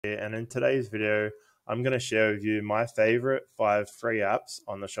and in today's video, I'm going to share with you my favorite 5 free apps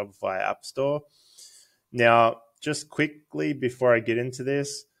on the Shopify App Store. Now, just quickly before I get into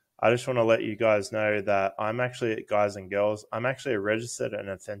this, I just want to let you guys know that I'm actually, guys and girls, I'm actually a registered and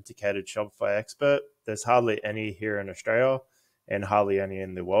authenticated Shopify expert. There's hardly any here in Australia and hardly any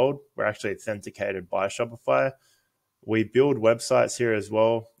in the world. We're actually authenticated by Shopify. We build websites here as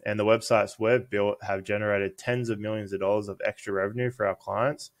well, and the websites we've built have generated tens of millions of dollars of extra revenue for our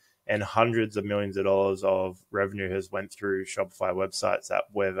clients, and hundreds of millions of dollars of revenue has went through Shopify websites that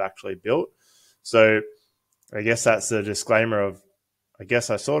we've actually built. So I guess that's the disclaimer of, I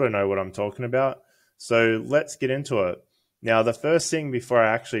guess I sort of know what I'm talking about. So let's get into it. Now, the first thing before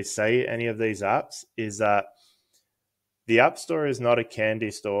I actually say any of these apps is that the App Store is not a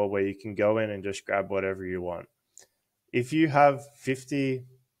candy store where you can go in and just grab whatever you want. If you have 50,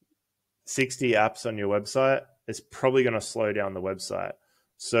 60 apps on your website, it's probably going to slow down the website.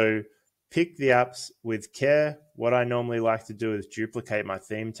 So pick the apps with care. What I normally like to do is duplicate my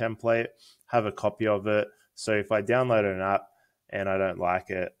theme template, have a copy of it. So if I download an app and I don't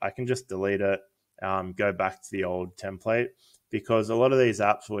like it, I can just delete it, go back to the old template, because a lot of these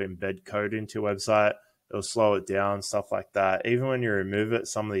apps will embed code into your website. It'll slow it down, stuff like that. Even when you remove it,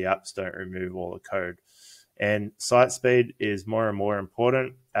 some of the apps don't remove all the code. And site speed is more and more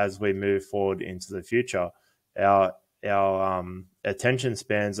important as we move forward into the future. Our attention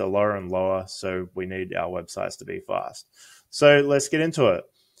spans are lower and lower, so we need our websites to be fast. So let's get into it.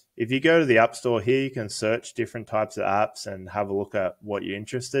 If you go to the App Store here, you can search different types of apps and have a look at what you're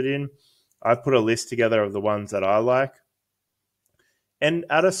interested in. I've put a list together of the ones that I like. And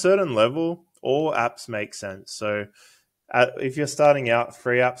at a certain level, all apps make sense. So if you're starting out,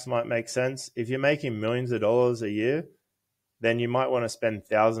 free apps might make sense. If you're making millions of dollars a year, then you might want to spend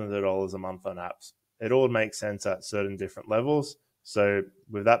thousands of dollars a month on apps. It all makes sense at certain different levels. So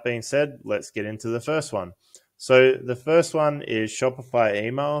with that being said, let's get into the first one. So the first one is Shopify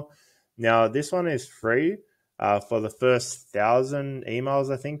Email. Now, this one is free for the first 1,000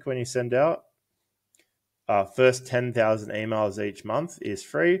 emails, I think, when you send out. First 10,000 emails each month is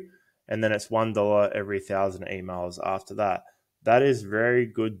free. And then it's $1 every 1,000 emails after that. That is a very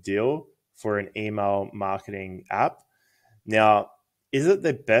good deal for an email marketing app. Now, is it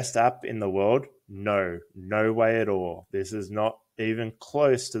the best app in the world? No, no way at all. This is not even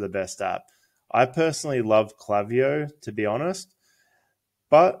close to the best app. I personally love Klaviyo, to be honest.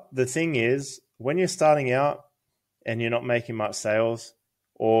 But the thing is, when you're starting out and you're not making much sales,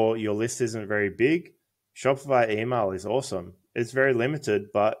 or your list isn't very big, Shopify Email is awesome. It's very limited,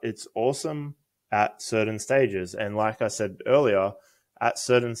 but it's awesome at certain stages. And like I said earlier, at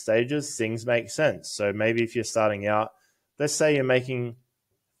certain stages, things make sense. So maybe if you're starting out, let's say you're making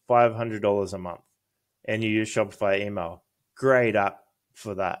 $500 a month and you use Shopify Email. Great app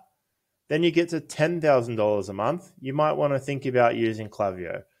for that. Then you get to $10,000 a month, you might want to think about using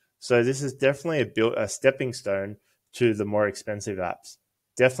Klaviyo. So this is definitely a stepping stone to the more expensive apps.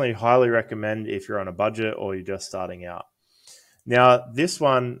 Definitely highly recommend if you're on a budget or you're just starting out. Now, this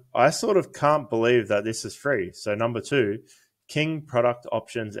one, I sort of can't believe that this is free. So number 2, King Product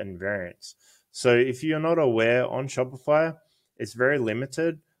Options and Variants. So if you're not aware, on Shopify, it's very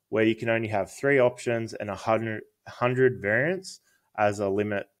limited, where you can only have 3 options and 100 variants as a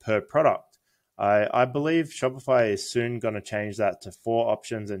limit per product. I believe Shopify is soon going to change that to 4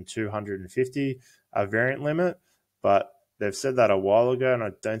 options and 250 a variant limit, but they've said that a while ago, and I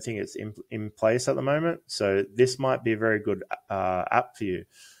don't think it's in place at the moment. So this might be a very good app for you,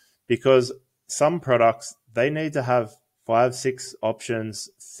 because some products, they need to have 5, 6 options,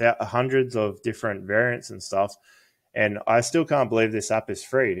 hundreds of different variants and stuff. And I still can't believe this app is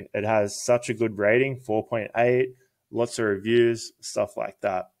free. It has such a good rating, 4.8, lots of reviews, stuff like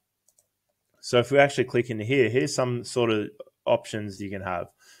that. So if we actually click into here, here's some sort of options you can have,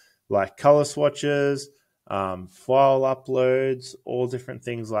 like color swatches, file uploads, all different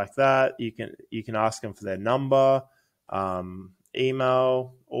things like that. You can ask them for their number,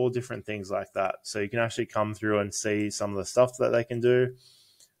 email, all different things like that. So you can actually come through and see some of the stuff that they can do.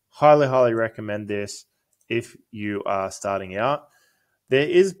 Highly, highly recommend this if you are starting out. There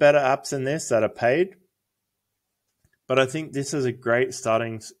is better apps than this that are paid, but I think this is a great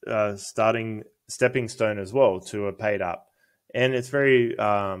stepping stone as well to a paid app. And it's very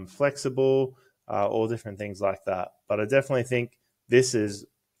flexible, all different things like that. But I definitely think this is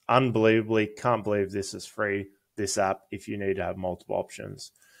unbelievably, can't believe this is free, this app, if you need to have multiple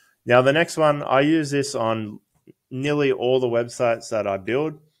options. Now, the next one, I use this on nearly all the websites that I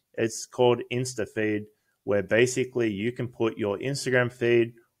build. It's called Instafeed, where basically you can put your Instagram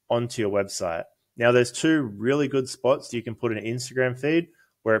feed onto your website. Now, there's 2 really good spots you can put an Instagram feed.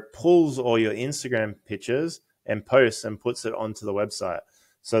 where it pulls all your Instagram pictures and posts and puts it onto the website.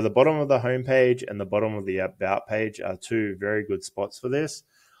 So the bottom of the homepage and the bottom of the about page are two very good spots for this.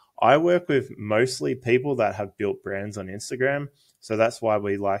 I work with mostly people that have built brands on Instagram. So that's why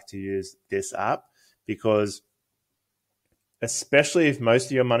we like to use this app, because especially if most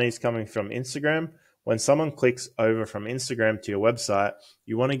of your money is coming from Instagram, when someone clicks over from Instagram to your website,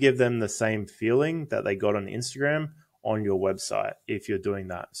 you want to give them the same feeling that they got on Instagram on your website if you're doing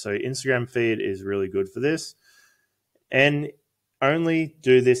that. So Instagram feed is really good for this. And only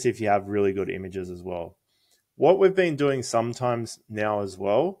do this if you have really good images as well. What we've been doing sometimes now as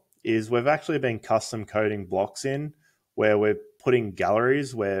well is we've actually been custom coding blocks in where we're putting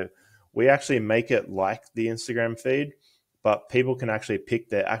galleries where we actually make it like the Instagram feed, but people can actually pick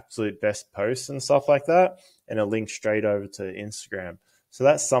their absolute best posts and stuff like that, and a link straight over to Instagram. So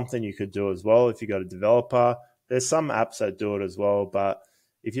that's something you could do as well if you got a developer. There's some apps that do it as well, but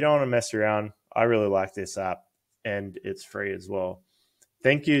if you don't want to mess around, I really like this app, and it's free as well.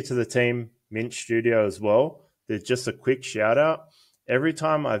 Thank you to the team, Mint Studio as well. There's just a quick shout out. Every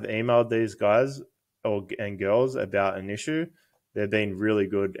time I've emailed these guys and girls about an issue, they've been really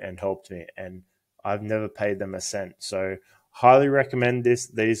good and helped me, and I've never paid them a cent. So highly recommend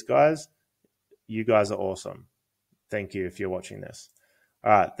these guys. You guys are awesome. Thank you if you're watching this.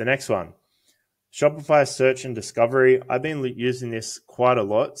 All right, the next one. Shopify Search and Discovery. I've been using this quite a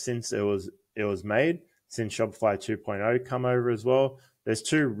lot since it was made, since Shopify 2.0 come over as well. There's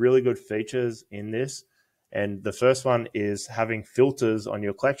two really good features in this. And the first one is having filters on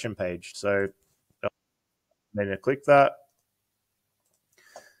your collection page. So I'm going to click that.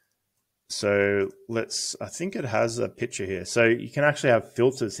 So I think it has a picture here. So you can actually have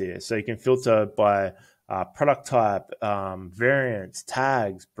filters here. So you can filter by product type, variants,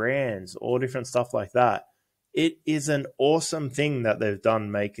 tags, brands, all different stuff like that. It is an awesome thing that they've done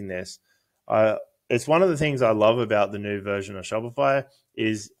making this. It's one of the things I love about the new version of Shopify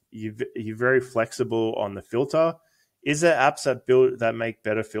is you're very flexible on the filter. Is there apps that make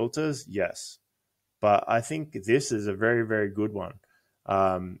better filters? Yes. But I think this is a very, very good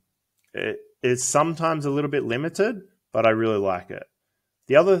one. It's sometimes a little bit limited, but I really like it.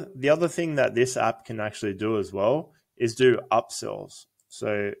 The other thing that this app can actually do as well is do upsells.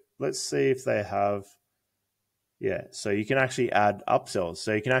 So let's see if they have, so you can actually add upsells.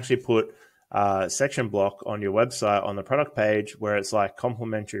 So you can actually put a section block on your website on the product page where it's like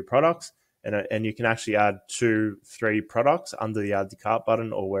complimentary products, and you can actually add 2-3 products under the add to cart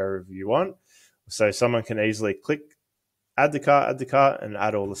button or wherever you want. So someone can easily click add the cart, and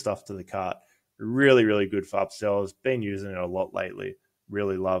add all the stuff to the cart. Really, really good for upsells. Been using it a lot lately.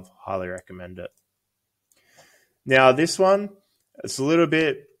 Really love, highly recommend it. Now this one, it's a little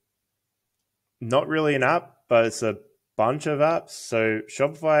bit not really an app, but it's a bunch of apps. So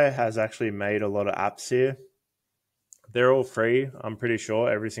Shopify has actually made a lot of apps here. They're all free. I'm pretty sure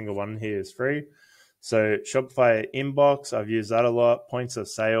every single one here is free. So Shopify Inbox, I've used that a lot. Points of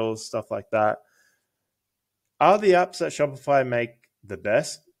sales, stuff like that. Are the apps that Shopify make the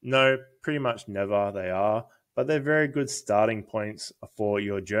best? No, pretty much never they are, but they're very good starting points for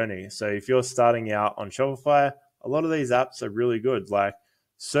your journey. So if you're starting out on Shopify, a lot of these apps are really good, like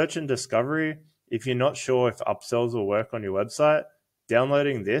Search and Discovery. If you're not sure if upsells will work on your website,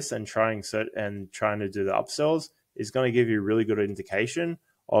 downloading this and trying to do the upsells is going to give you a really good indication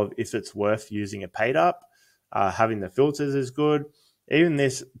of if it's worth using a paid app. Having the filters is good. Even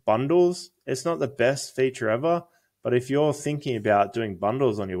this bundles, it's not the best feature ever, but if you're thinking about doing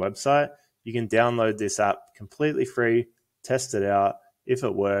bundles on your website, you can download this app completely free, test it out. If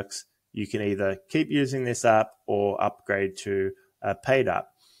it works, you can either keep using this app or upgrade to a paid app.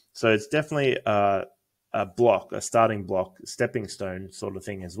 So it's definitely a starting block, stepping stone sort of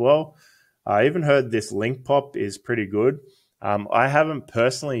thing as well. I even heard this link pop is pretty good. I haven't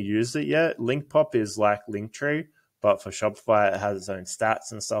personally used it yet. Link pop is like Linktree, but for Shopify, it has its own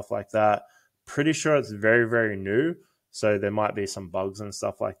stats and stuff like that. Pretty sure it's very, very new, so there might be some bugs and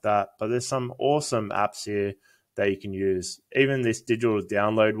stuff like that. But there's some awesome apps here that you can use. Even this digital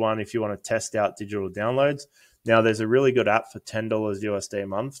download one, if you want to test out digital downloads. Now, there's a really good app for $10 USD a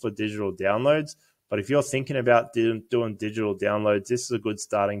month for digital downloads. But if you're thinking about doing digital downloads, this is a good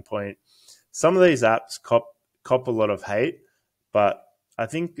starting point. Some of these apps cop a lot of hate, but I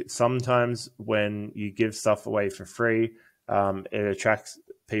think sometimes when you give stuff away for free, it attracts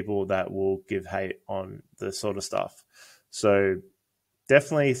people that will give hate on the sort of stuff. So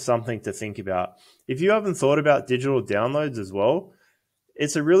definitely something to think about. If you haven't thought about digital downloads as well,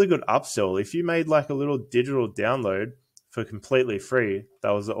 it's a really good upsell. If you made like a little digital download for completely free,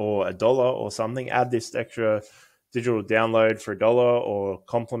 or $1 or something, add this extra digital download for $1 or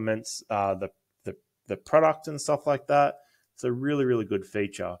complements the product and stuff like that. It's a really, really good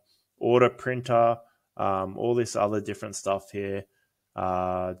feature. Order printer, all this other different stuff here.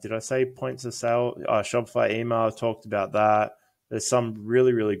 Did I say points of sale? Shopify email, I talked about that. There's some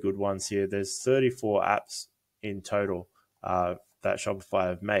really, really good ones here. There's 34 apps in total that Shopify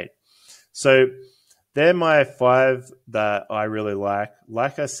have made. So they're my 5 that I really like.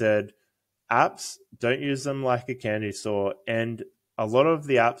 Like I said, apps, don't use them like a candy store. And a lot of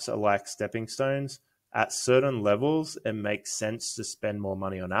the apps are like stepping stones. At certain levels, it makes sense to spend more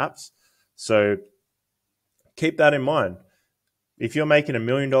money on apps. So keep that in mind. If you're making $1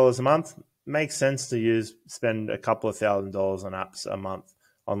 million a month, it makes sense to spend a couple of $1,000s on apps a month,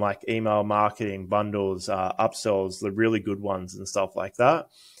 on like email marketing, bundles, upsells, the really good ones and stuff like that.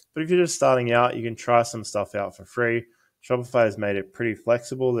 But if you're just starting out, you can try some stuff out for free. Shopify has made it pretty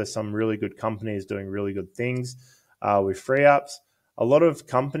flexible. There's some really good companies doing really good things with free apps. A lot of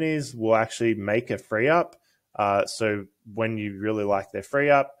companies will actually make a free app. So when you really like their free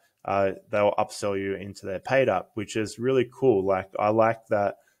app, they'll upsell you into their paid app, which is really cool. Like, I like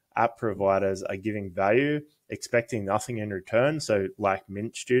that app providers are giving value, expecting nothing in return. So like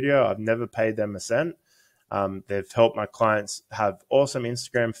Mint Studio, I've never paid them a cent. They've helped my clients have awesome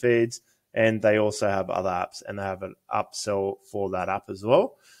Instagram feeds, and they also have other apps, and they have an upsell for that app as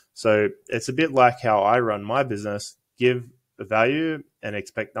well. So it's a bit like how I run my business: give value and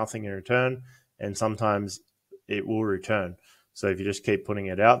expect nothing in return, and sometimes it will return. So if you just keep putting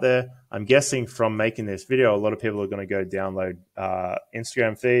it out there, I'm guessing from making this video, a lot of people are going to go download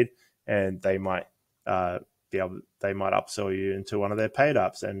Instagram feed, and they might upsell you into one of their paid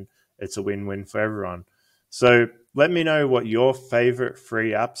apps, and it's a win-win for everyone. So let me know what your favorite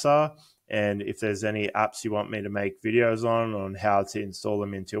free apps are, and if there's any apps you want me to make videos on how to install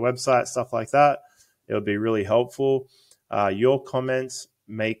them into your website, stuff like that. It would be really helpful. Your comments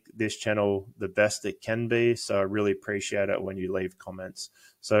make this channel the best it can be, so I really appreciate it when you leave comments.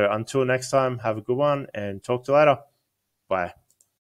 So until next time, have a good one, and talk to you later. Bye.